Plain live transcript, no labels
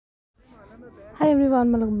Hi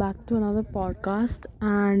everyone, welcome back to another podcast.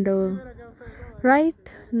 And right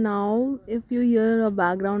now, if you hear a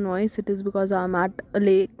background noise, it is because I'm at a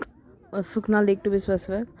lake, a Sukna Lake to be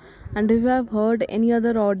specific. And if you have heard any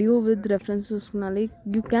other audio with reference to Sukna Lake,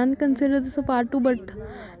 you can consider this a part two, but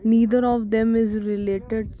neither of them is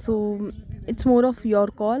related, so it's more of your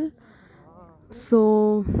call.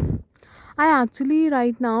 So, I actually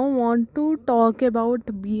right now want to talk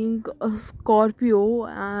about being a Scorpio,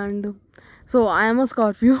 and so I am a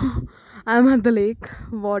Scorpio. I am at the lake,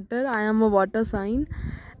 water. I am a water sign,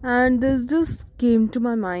 and this just came to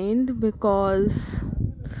my mind because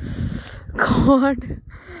God,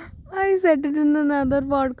 I said it in another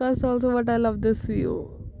podcast also, but I love this view.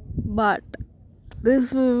 But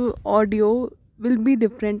this audio will be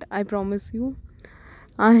different, I promise you.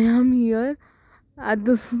 I am here at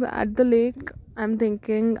the lake. I'm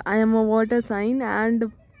thinking I am a water sign,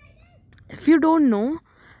 and if you don't know,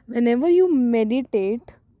 whenever you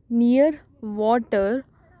meditate near water,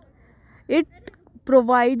 it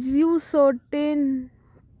provides you certain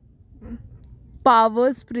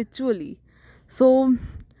power spiritually. So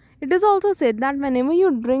it is also said that whenever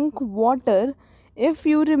you drink water, if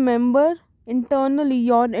you remember internally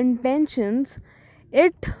your intentions,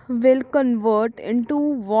 it will convert into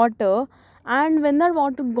water, and when that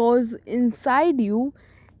water goes inside you,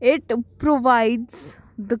 it provides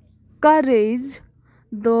the courage,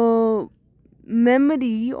 the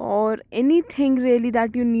memory, or anything really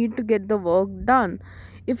that you need to get the work done.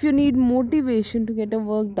 If you need motivation to get a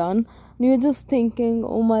work done, and you're just thinking,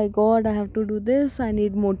 oh my god, I have to do this, I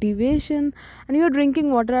need motivation, and you're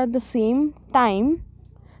drinking water at the same time,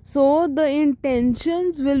 so the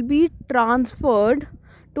intentions will be transferred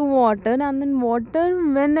to water, and then water,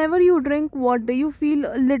 whenever you drink water, you feel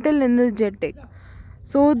a little energetic.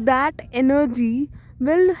 So that energy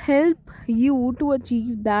will help you to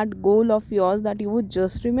achieve that goal of yours that you were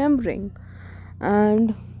just remembering.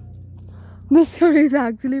 And this one is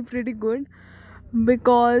actually pretty good,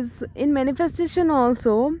 because in manifestation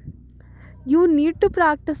also, you need to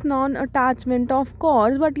practice non-attachment, of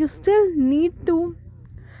course, but you still need to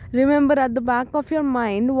remember at the back of your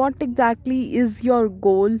mind what exactly is your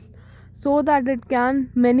goal, so that it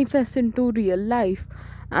can manifest into real life.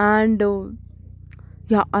 And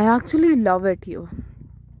yeah, I actually love it here,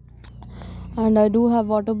 and I do have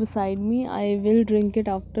water beside me. I will drink it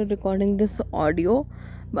after recording this audio.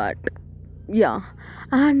 But yeah,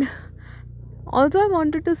 and also I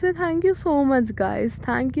wanted to say thank you so much, guys.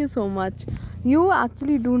 Thank you so much. You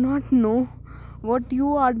actually do not know what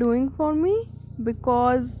you are doing for me,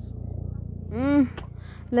 because mm,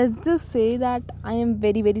 let's just say that I am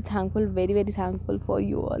very very thankful, very very thankful for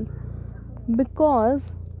you all,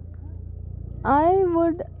 because I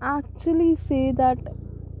would actually say that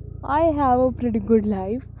I have a pretty good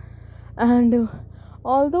life. And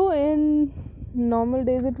although in normal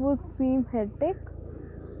days it would seem hectic,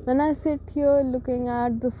 when I sit here looking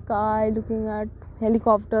at the sky, looking at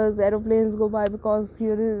helicopters, aeroplanes go by, because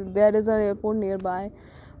there is an airport nearby.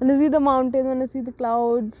 When I see the mountains, when I see the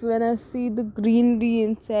clouds, when I see the greenery,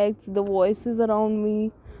 insects, the voices around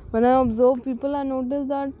me, when I observe people, I notice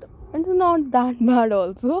that it's not that bad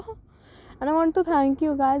also. And I want to thank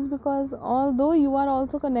you guys, because although you are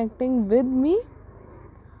also connecting with me,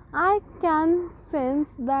 I can sense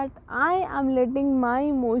that I am letting my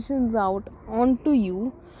emotions out onto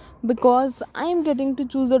you, because I am getting to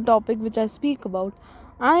choose a topic which I speak about.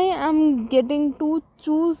 I am getting to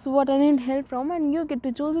choose what I need help from, and you get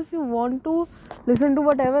to choose if you want to listen to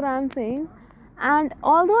whatever I am saying. And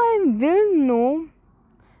although I will know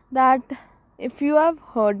that if you have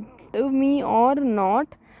heard me or not,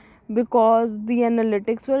 because the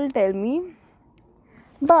analytics will tell me,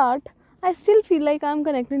 but I still feel like I'm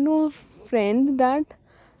connected to a friend that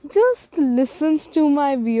just listens to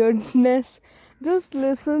my weirdness, just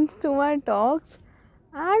listens to my talks,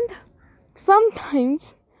 and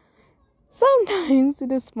sometimes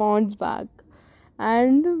responds back.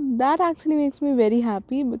 And that actually makes me very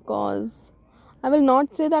happy, because I will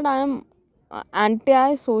not say that I am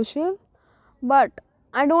anti-social, but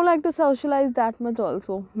I don't like to socialize that much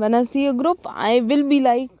also. When I see a group, I will be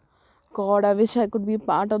like, God, I wish I could be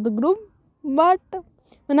part of the group. But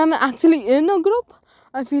when I'm actually in a group,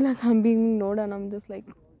 I feel like I'm being ignored, and I'm just like,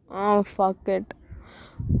 oh, fuck it.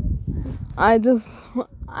 I just,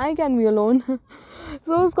 I can be alone.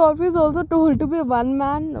 So Scorpio is also told to be a one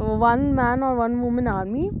man or one woman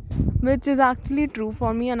army, which is actually true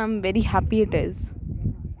for me, and I'm very happy it is,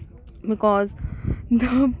 because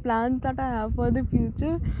the plans that I have for the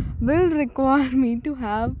future will require me to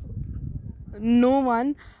have no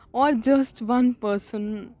one or just one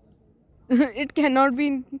person. It cannot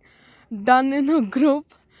be done in a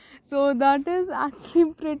group. So that is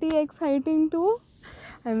actually pretty exciting too.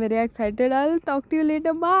 I'm very excited. I'll talk to you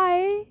later. Bye.